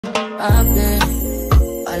I've been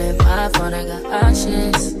all in my phone, I got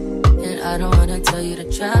options. And I don't wanna tell you to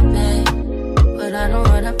drop it, but I don't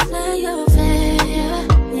wanna play your fair.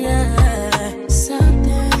 Yeah,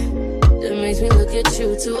 something that makes me look at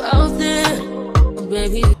you too often, oh,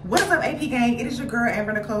 baby. What's up, AP gang? It is your girl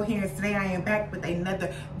Amber Nicole here, and today I am back with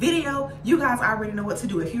another video. You guys already know what to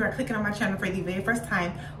do. If you are clicking on my channel for the very first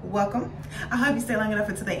time, welcome. I hope you stay long enough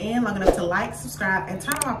until the end, long enough to like, subscribe, and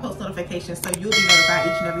turn on my post notifications so you'll be notified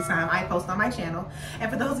each and every time I post on my channel.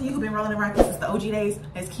 And for those of you who've been rolling and rocking since the OG days,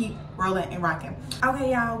 let's keep rolling and rocking.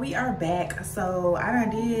 Okay, y'all, we are back. So I done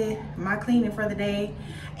did my cleaning for the day,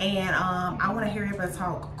 and I want to hear everybody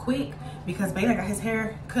talk quick because Bailey got his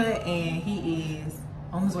hair cut and he is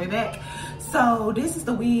on his way back. So this is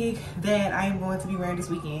the wig that I am going to be wearing this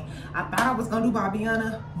weekend. I thought I was gonna do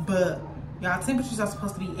Bobbiana, but y'all, temperatures are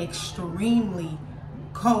supposed to be extremely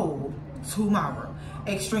cold tomorrow.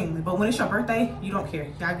 Extremely. But when it's your birthday, you don't care.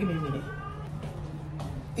 Y'all give me a minute.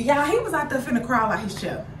 Y'all, he was out there finna crawl out his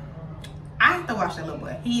chair. I have to watch that little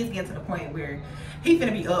boy. He is getting to the point where he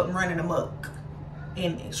finna be up and running amok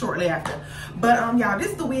and shortly after. But y'all,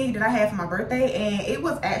 this is the wig that I had for my birthday, and it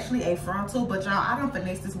was actually a frontal, but y'all, I done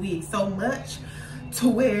finessed this wig so much to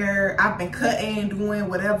where I've been cutting, doing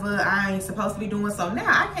whatever I ain't supposed to be doing, so now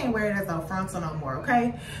I can't wear it as a frontal no more.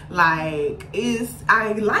 Okay, like,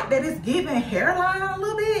 I like that it's giving hairline a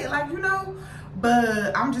little bit, like, you know,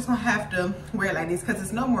 but I'm just gonna have to wear it like this because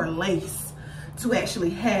it's no more lace to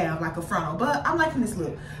actually have like a frontal. But I'm liking this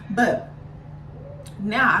look. But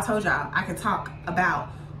now I told y'all I can talk about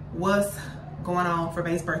what's going on for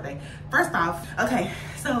Bae's birthday. First off, okay,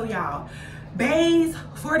 so y'all, Bae's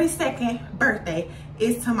 42nd birthday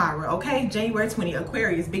is tomorrow, okay? January 20th,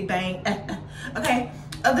 Aquarius, big bang. Okay,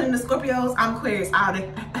 other than the Scorpios, I'm Aquarius all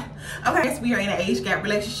day. Okay, so we are in an age gap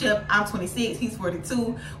relationship. I'm 26, he's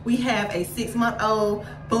 42. We have a 6-month-old,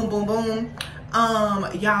 boom, boom, boom.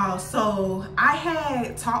 Y'all, so I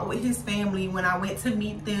had talked with his family when I went to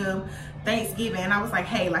meet them Thanksgiving, and I was like,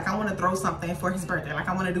 hey, like, I want to throw something for his birthday, like,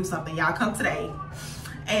 I want to do something, y'all come today.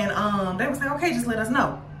 And they was like, okay, just let us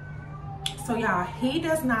know. So y'all, he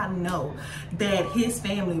does not know that his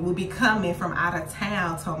family will be coming from out of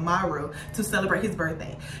town tomorrow to celebrate his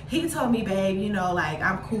birthday. He told me, babe, you know, like,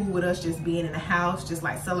 I'm cool with us just being in the house, just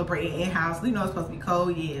like celebrating in-house. You know, it's supposed to be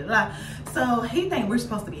cold, yeah, blah. So he think we're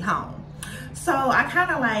supposed to be home. So I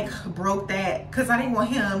kind of like broke that because I didn't want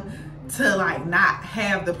him to like not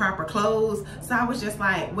have the proper clothes. So I was just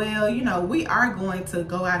like, well, you know, we are going to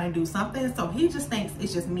go out and do something. So he just thinks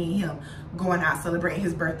it's just me and him going out celebrating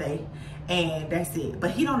his birthday, and that's it.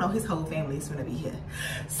 But he don't know his whole family is gonna be here.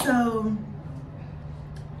 So,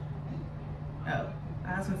 oh,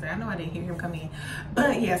 I was gonna say, I know I didn't hear him come in.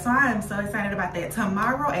 But yeah, so I am so excited about that.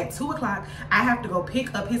 Tomorrow at 2 o'clock, I have to go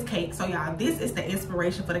pick up his cake. So y'all, this is the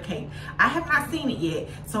inspiration for the cake. I have not seen it yet.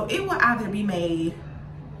 So it will either be made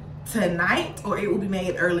tonight or it will be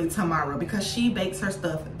made early tomorrow because she bakes her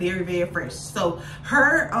stuff very, very fresh. So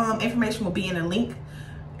her information will be in a link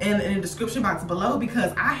in the description box below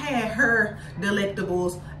because I had her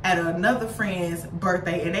delectables at another friend's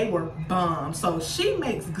birthday and they were bomb. So she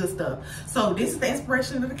makes good stuff. So this is the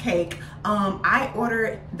inspiration of the cake. I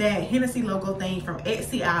ordered that Hennessy logo thing from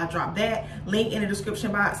Etsy. I'll drop that link in the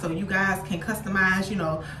description box so you guys can customize, you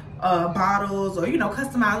know, bottles or, you know,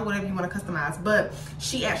 customize whatever you want to customize. But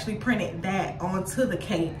she actually printed that onto the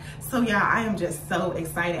cake. So yeah, I am just so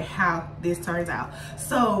excited how this turns out.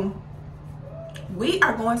 So we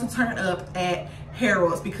are going to turn up at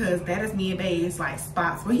Harold's because that is me and Bae's like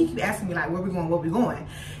spots where he keep asking me like, where we going,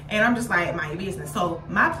 and I'm just like, mind your business. So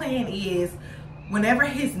my plan is whenever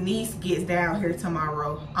his niece gets down here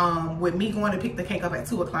tomorrow, with me going to pick the cake up at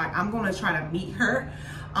 2 o'clock, I'm going to try to meet her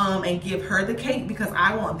and give her the cake because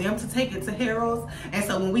I want them to take it to Harold's. And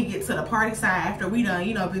so when we get to the party side, after we done,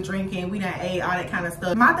 you know, been drinking, we done ate, all that kind of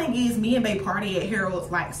stuff. My thing is, me and Bae party at Harold's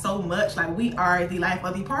like so much, like we are the life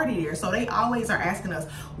of the party there. So they always are asking us,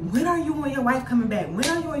 when are you and your wife coming back? When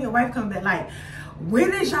are you and your wife coming back? Like,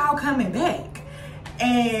 when is y'all coming back?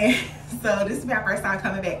 And so this is my first time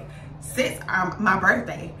coming back since my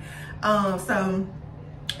birthday. So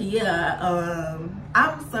yeah,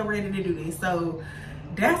 I'm so ready to do this. So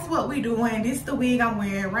that's what we're doing. This is the wig I'm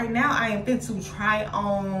wearing right now. I am fit to try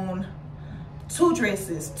on 2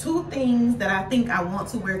 dresses, 2 things that I think I want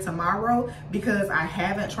to wear tomorrow because I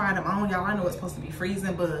haven't tried them on. Y'all, I know it's supposed to be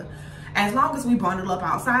freezing, but as long as we bundle up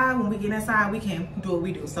outside, when we get inside, we can do what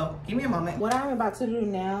we do. So give me a moment. What I'm about to do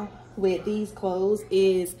now with these clothes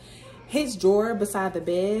is his drawer beside the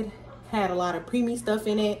bed had a lot of preemie stuff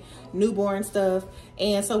in it, newborn stuff.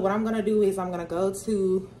 And so what I'm gonna do is I'm gonna go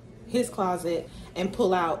to his closet and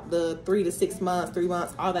pull out the 3 to 6 months, 3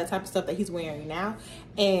 months, all that type of stuff that he's wearing now,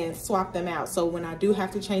 and swap them out. So when I do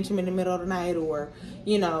have to change him in the middle of the night, or,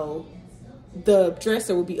 you know, the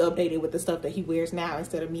dresser will be updated with the stuff that he wears now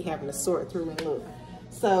instead of me having to sort through and look.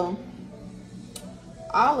 So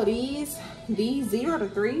all of these 0 to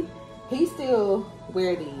 3, he still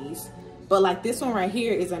wear these. But like this one right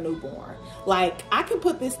here is a newborn. Like I can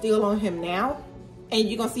put this still on him now and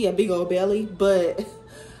you're gonna see a big old belly, but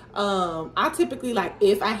I typically, like,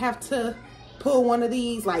 if I have to pull one of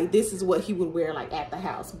these, like this is what he would wear like at the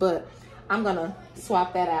house. But I'm gonna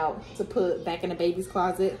swap that out to put back in the baby's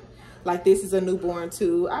closet. Like this is a newborn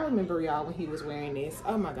too. I remember y'all when he was wearing this.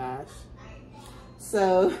 Oh my gosh.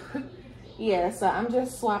 So yeah, so I'm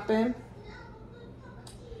just swapping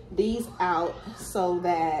these out so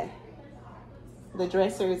that the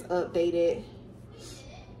dresser is updated.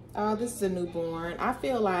 Oh, this is a newborn. I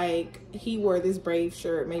feel like he wore this Brave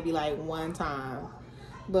shirt maybe like one time,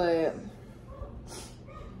 but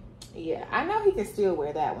yeah, I know he can still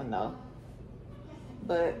wear that one though.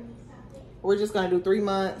 But we're just gonna do 3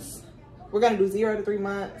 months. We're gonna do 0 to 3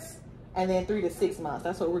 months and then 3 to 6 months.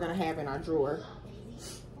 That's what we're gonna have in our drawer.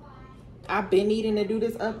 I've been needing to do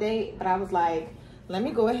this update, but I was like, let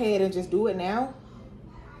me go ahead and just do it now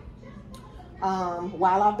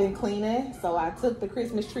while I've been cleaning. So I took the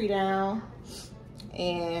Christmas tree down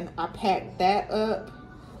and I packed that up.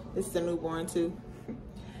 This is a newborn too.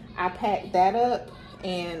 I packed that up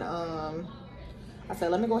and I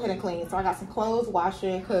said, let me go ahead and clean. So I got some clothes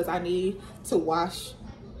washing because I need to wash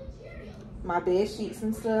my bed sheets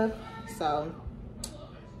and stuff. So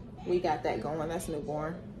we got that going. That's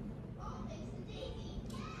newborn.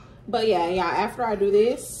 But yeah, after I do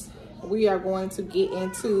this, we are going to get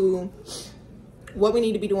into what we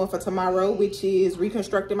need to be doing for tomorrow, which is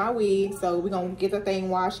reconstructing my wig. So we're gonna get the thing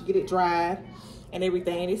washed, get it dried and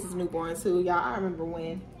everything. This is newborn too, y'all. I remember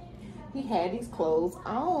when he had these clothes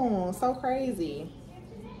on. So crazy.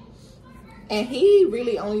 And he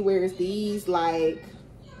really only wears these like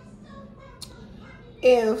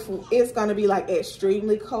if it's gonna be like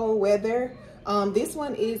extremely cold weather. This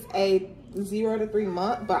one is a 0 to 3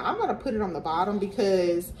 month, but I'm gonna put it on the bottom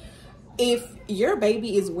because if your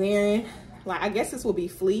baby is wearing, like, I guess this will be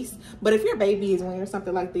fleece, but if your baby is wearing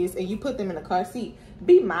something like this and you put them in a car seat,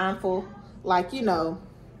 be mindful. Like, you know,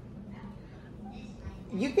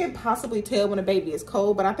 you can possibly tell when a baby is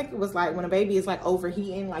cold, but I think it was like when a baby is like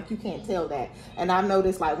overheating, like you can't tell that. And I've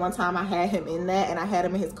noticed like one time I had him in that and I had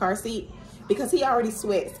him in his car seat because he already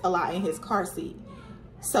sweats a lot in his car seat.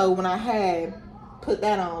 So when I had put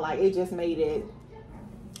that on, like, it just made it,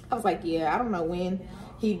 I was like, yeah, I don't know when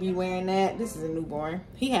he'd be wearing that. This is a newborn.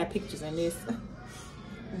 He had pictures in this.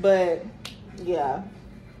 But yeah,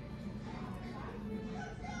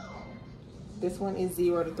 this one is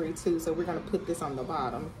 0 to 3 too, so we're gonna put this on the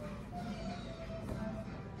bottom.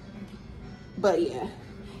 But yeah,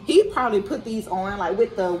 he probably put these on, like,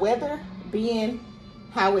 with the weather being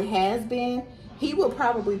how it has been, he will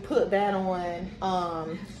probably put that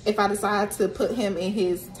on if I decide to put him in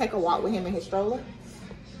his, take a walk with him in his stroller.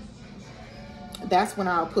 That's when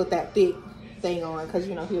I'll put that thick thing on, because,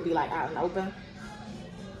 you know, he'll be like out and open.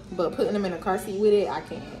 But putting him in a car seat with it, I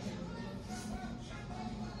can't.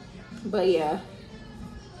 But yeah,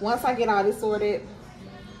 once I get all this sorted,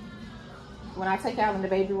 when I take out in the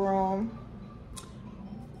baby room,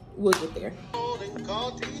 we'll get there.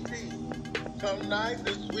 Come nice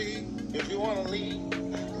this week if you want to leave.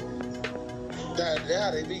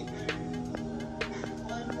 That they be.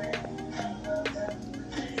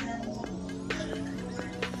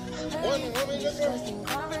 One woman just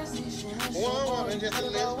to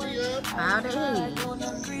lift me up. Howdy.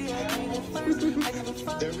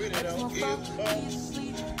 They really don't give a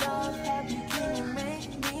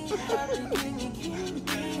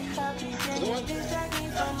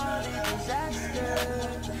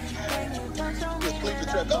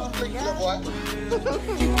Don't sleep, little boy.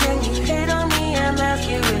 Can you hate on me and mask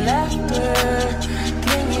it with laughter?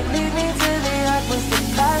 Can you lead me to the yard with the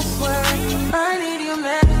password? I need your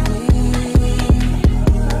melody.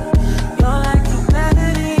 You're like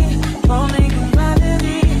humanity. Only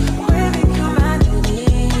humanity. With humanity.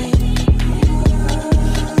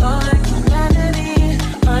 You're like humanity.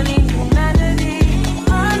 I need humanity.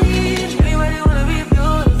 I need everybody wanna be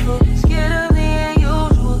beautiful. Scared of the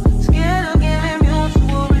unusual. Scared of giving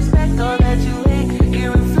mutual respect. All that you hate, you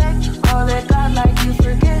reflect. All that God like you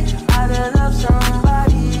forget. How to love somebody.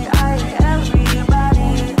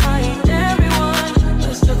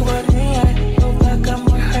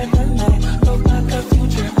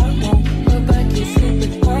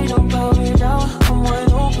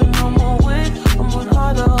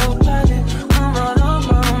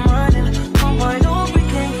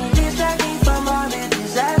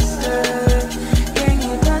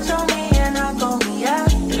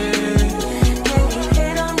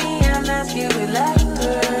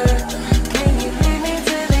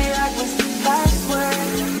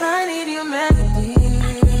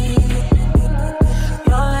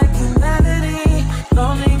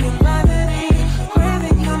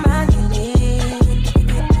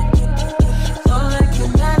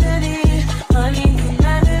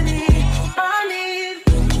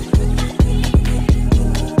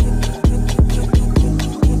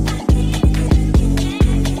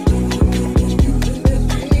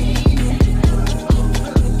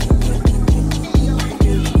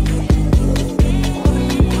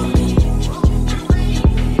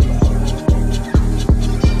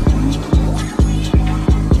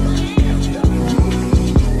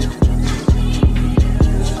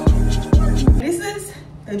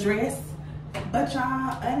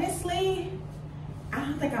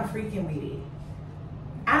 I'm freaking with it.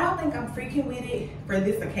 I don't think I'm freaking with it for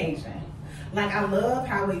this occasion. Like, I love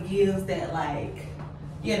how it gives that, like,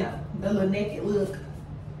 you know, the little naked look.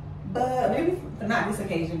 But maybe for not this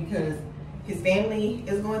occasion because his family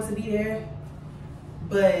is going to be there.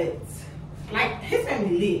 But, like, his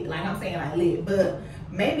family lit. Like, I'm saying, like, lit. But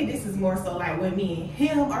maybe this is more so like when me and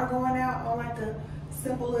him are going out on, like, a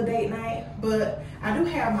simple little date night. But I do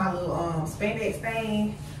have my little spandex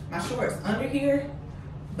thing, my shorts under here.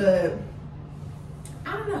 But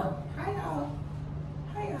I don't know. How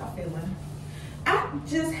y'all feeling? I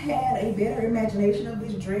just had a better imagination of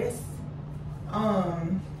this dress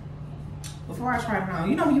before I tried it on.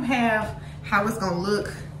 You know, you have how it's gonna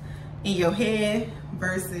look in your head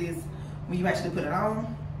versus when you actually put it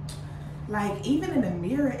on. Like, even in the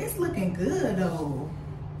mirror, it's looking good though.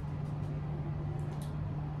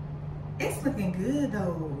 It's looking good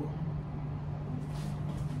though.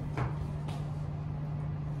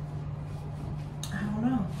 I don't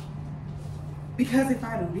know. Because if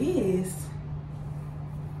I do this,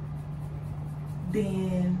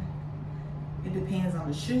 then it depends on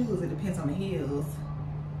the shoes, it depends on the heels.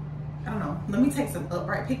 I don't know. Let me take some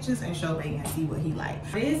upright pictures and show Megan and see what he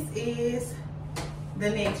likes. This is the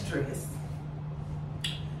next dress.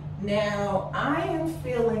 Now, I am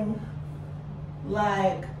feeling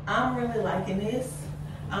like I'm really liking this.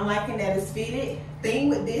 I'm liking that it's fitted. Thing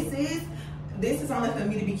with this is only for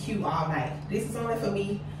me to be cute all night. This is only for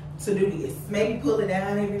me to do this. Maybe pull it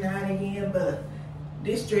down every now and again, but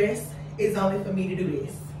this dress is only for me to do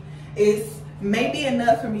this. It's maybe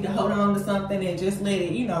enough for me to hold on to something and just let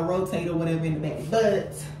it, you know, rotate or whatever in the back.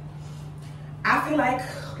 But I feel like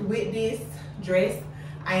with this dress,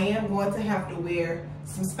 I am going to have to wear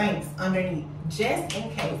some Spanx underneath just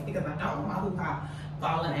in case, because I don't want my hoo-ha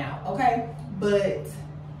falling out, okay? But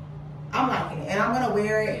I'm liking it, and I'm gonna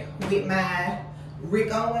wear it with my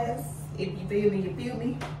Rick Owens. If you feel me, you feel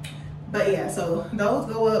me. But yeah, so those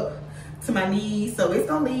go up to my knees, so it's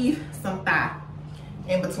gonna leave some thigh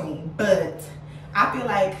in between. But I feel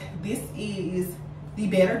like this is the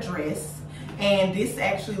better dress, and this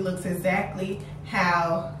actually looks exactly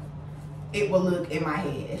how it will look in my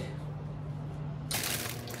head.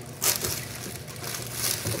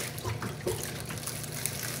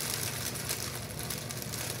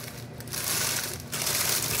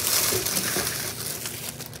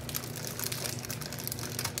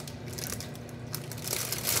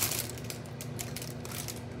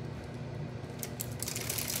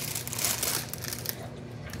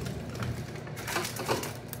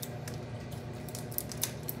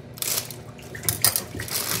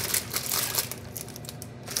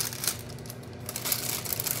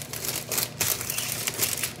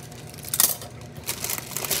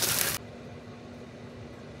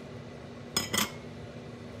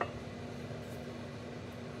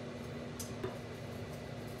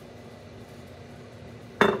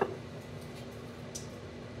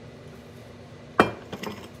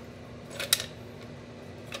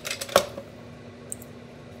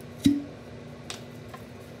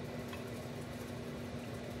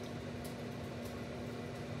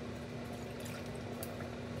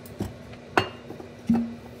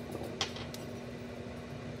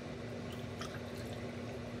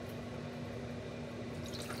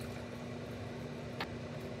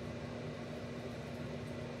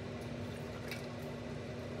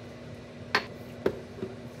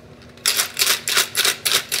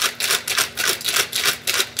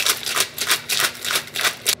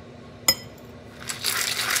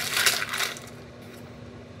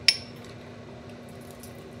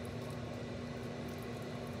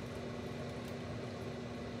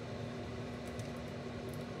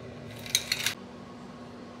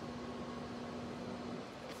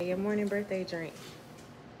 Your morning birthday drink.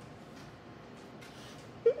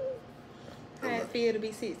 How it feel to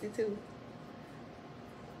be 62?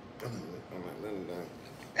 I'm like, nothing done.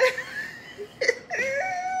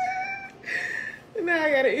 Now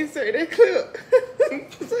I gotta insert that clip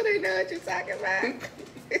so they know what you're talking about.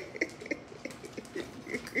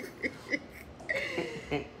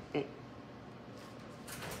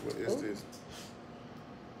 What is this?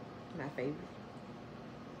 My favorite.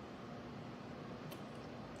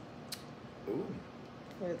 Ooh,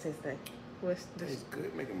 What it tastes like? What's this? it's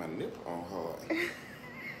good, making my nip all hard.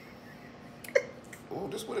 Oh,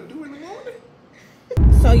 this what it do in the morning?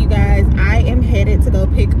 So you guys, I am headed to go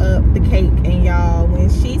pick up the cake, and y'all, when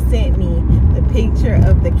she sent me the picture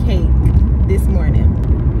of the cake this morning,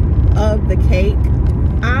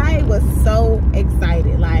 I was so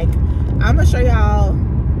excited. Like, I'm gonna show y'all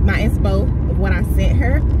my inspo of what I sent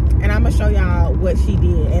her, and I'm gonna show y'all what she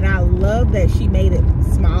did. And I love that she made it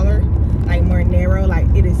smaller. like more narrow. Like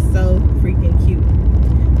it is so freaking cute.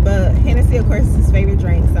 But Hennessy, of course, is his favorite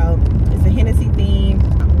drink, so it's a Hennessy theme.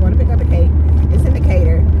 I'm going to pick up a cake. It's in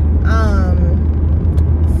Decatur.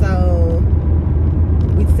 So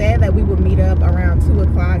we said that we would meet up around 2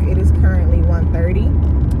 o'clock. It is currently 1:30,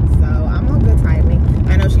 so I'm on good timing.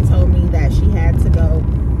 I know she told me that she had to go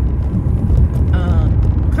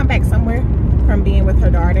come back somewhere from being with her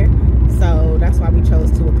daughter, so that's why we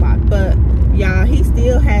chose 2 o'clock. But y'all, he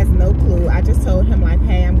still has no clue. I just told him like,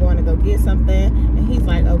 hey, I'm going to go get something, and he's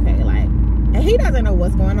like, okay, like, and he doesn't know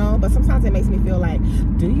what's going on, but sometimes it makes me feel like,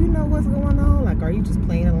 do you know what's going on? Like, are you just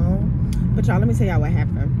playing along? But y'all, let me tell y'all what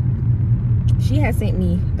happened. She had sent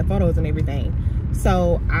me the photos and everything,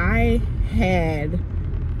 so I had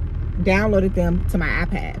downloaded them to my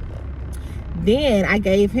iPad. Then I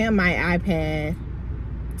gave him my iPad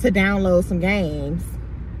to download some games,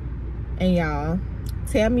 and y'all,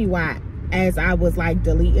 tell me why, as I was like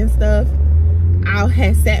deleting stuff, I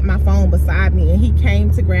had set my phone beside me, and he came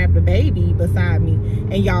to grab the baby beside me,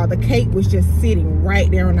 and y'all, the cake was just sitting right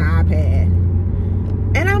there on the iPad.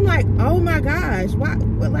 And I'm like, oh my gosh, what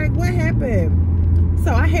happened?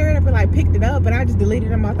 So I hurried up and like picked it up, and I just deleted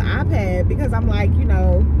him off the iPad because I'm like, you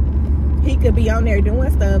know, he could be on there doing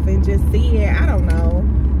stuff and just see it. I don't know.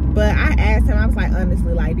 But I asked him, I was like,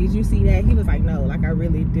 honestly, like, did you see that? He was like, no, like, I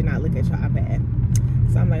really did not look at your iPad.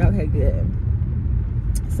 So I'm like, okay, good.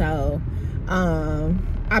 So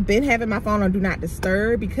I've been having my phone on Do Not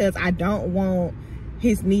Disturb because I don't want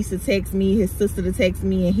his niece to text me, his sister to text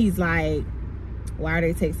me, and he's like, why are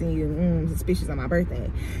they texting you? Suspicious on my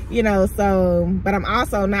birthday, you know? So, but I'm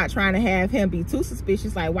also not trying to have him be too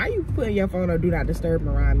suspicious. Like, why you putting your phone on Do Not Disturb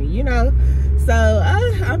around me, you know? So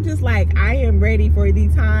I'm just like, I am ready for the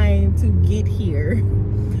time to get here.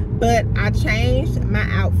 But I changed my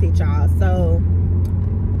outfit, y'all. So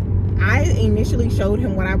I initially showed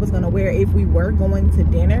him what I was gonna wear if we were going to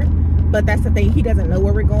dinner, but that's the thing, he doesn't know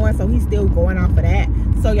where we're going, so he's still going off of that.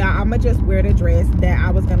 So y'all, I'ma just wear the dress that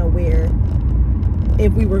I was gonna wear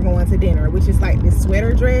if we were going to dinner, which is like this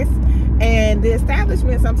sweater dress. And the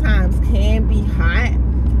establishment sometimes can be hot,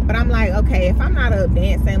 but I'm like, okay, if I'm not up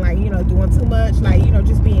dancing, like, you know, doing too much, like, you know,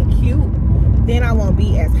 just being cute, then I won't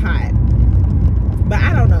be as hot. But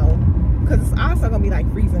I don't know, because it's also gonna be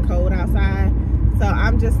like freezing cold outside. So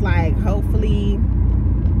I'm just like, hopefully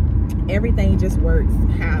everything just works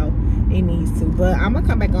how it needs to. But I'm gonna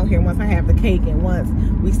come back on here once I have the cake and once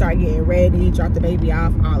we start getting ready, drop the baby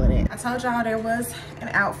off, all of that. I told y'all there was an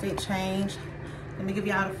outfit change. Let me give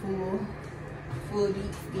y'all the full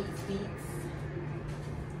deets.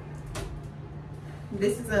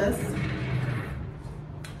 This is us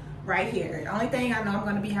right here. The only thing I know I'm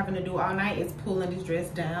gonna be having to do all night is pulling this dress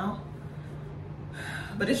down.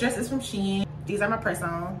 But this dress is from Shein. These are my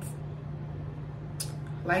press-ons.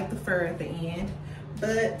 Like the fur at the end.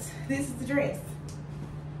 But this is the dress.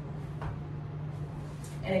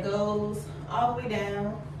 And it goes all the way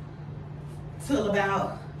down till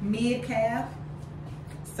about mid-calf.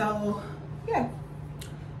 So, yeah.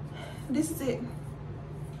 This is it.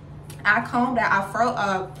 I combed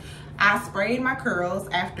out, I sprayed my curls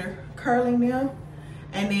after curling them.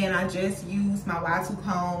 And then I just used my Y2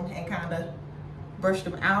 comb and kind of brushed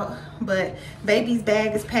them out. But baby's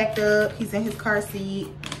bag is packed up. He's in his car seat.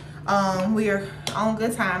 We are on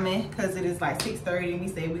good timing because it is like 6:30 and we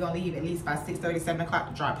said we're gonna leave at least by 6:30, 7 o'clock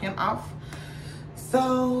to drop him off.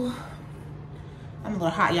 So I'm a little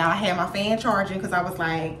hot, y'all. I had my fan charging because I was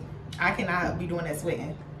like, I cannot be doing that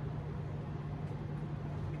sweating.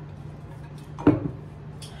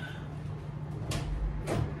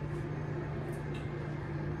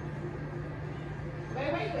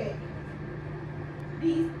 Wait.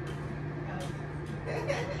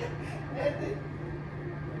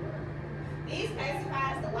 These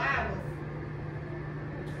pacifiers, the wild ones.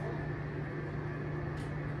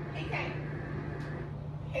 He can't.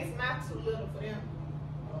 His mouth too little for them.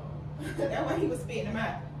 That's why he was spitting them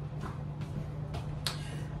out.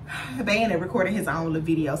 Bandit recorded his own little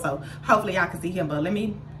video, so hopefully y'all can see him, but let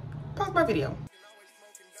me pause my video.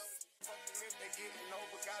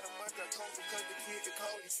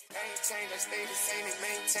 Stay the same and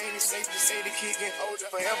maintain it. Safe to say the kid get older.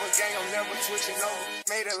 Forever gang, I'm never switching over.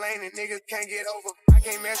 Made a lane and niggas can't get over. I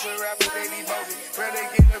can't mess with rappers, they be bogus. Rather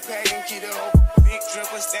get the pack and keep it open. Big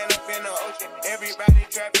dripper stand up in the ocean. Everybody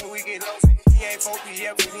trapping, we get low. He ain't focused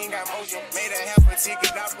yet, but he ain't got motion. Made a half a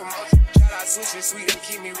ticket out promotion. Shout out switching sweet and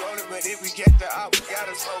keep me rolling. But if we get the op, we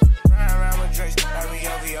gotta slow. Ride around with drinks like we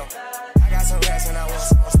OVO. I got some rats and I want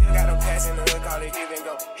some. Still got a pass in the hood, call it give and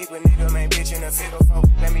go. Keep a nigga, man, bitch in a figure four.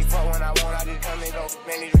 Let me fuck when I want, I just come and go.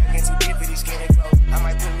 Man, these rapping too deep for these skinny clothes. I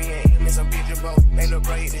might put me in him in some picture boat. They look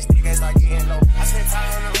bright, this nigga start getting low. I spent time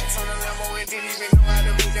on the roots on the Lambo and didn't even know how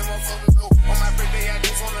to make them motherfuckers go. On my birthday, I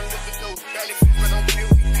just wanna lift the dough. Barely fit, but don't play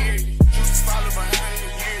with me, period. You just follow behind in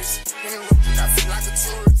the years. In the road, I feel like a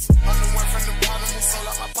tourist. I'm the one from the bottom who sold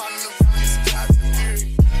out my partner, the promise to drive the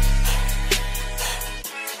period.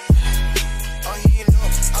 Oh, he know,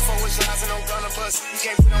 I fuck with shots and I'm gonna bust. You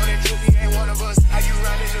can't put on that drip, he ain't one of us. How you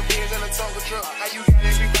riding the beers in a Tonka truck? How you got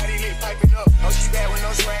everybody lit piping up? Oh, she bad with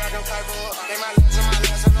no spray, I don't pipe her up. They my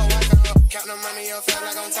last, I know I got up. Count the money up, feel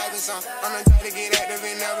like I'm typing some. I'm the type to get active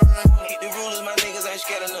and never run. Keep the rulers, my niggas ain't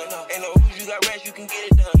scared of none. Ain't no rules, you got rats, you can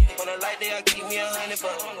get it done. On a light day, I keep me 100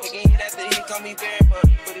 bucks. Making hit after he call me very fun.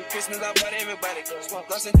 For the Christmas, I bought everybody.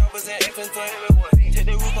 Lost and coppers and infants for everyone. Take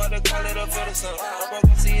the roof out the collar up for the sun. I'm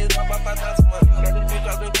gonna see his pop by 5,000 months. Got this bitch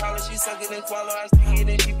off the collar, she suck it and swallow. I stick it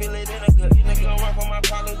and she feel it in a gut. Nigga don't run from my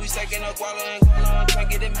problems, we stacking up wallow and collar. I'm trying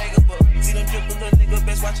to get it mega book. See them drip, little nigga,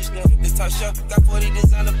 best watch your step. This top shelf, got 40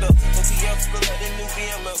 designer belts. OPF, look like the new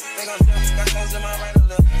BML. Think I'm dumb, got clothes in my right or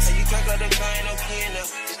left. Say you crack up the car, ain't no key in there.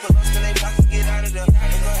 Just put us in they block and get out of there.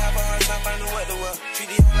 Ain't gon' have a hard time finding what to wear. Treat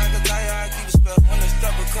the hoe like a tire, I keep a spell. Wanna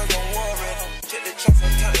stop because I'm worried. Check the tracks,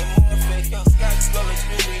 I'm counting more fake. Sky Skuller,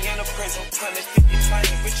 Smoothie, and a present. 150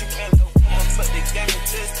 flying, Richard Mello. I'ma put the game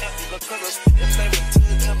into his temp. Because I spit the flavor to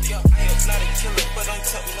the temp. I am not a killer, but I'm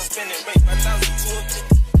tempting. I'm spending rate 5,000 to a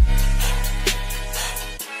 50.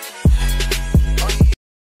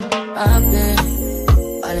 I've been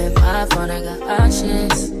all in my phone, I got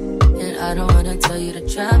options. And I don't wanna tell you to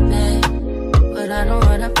drop it, but I don't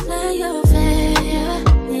wanna play your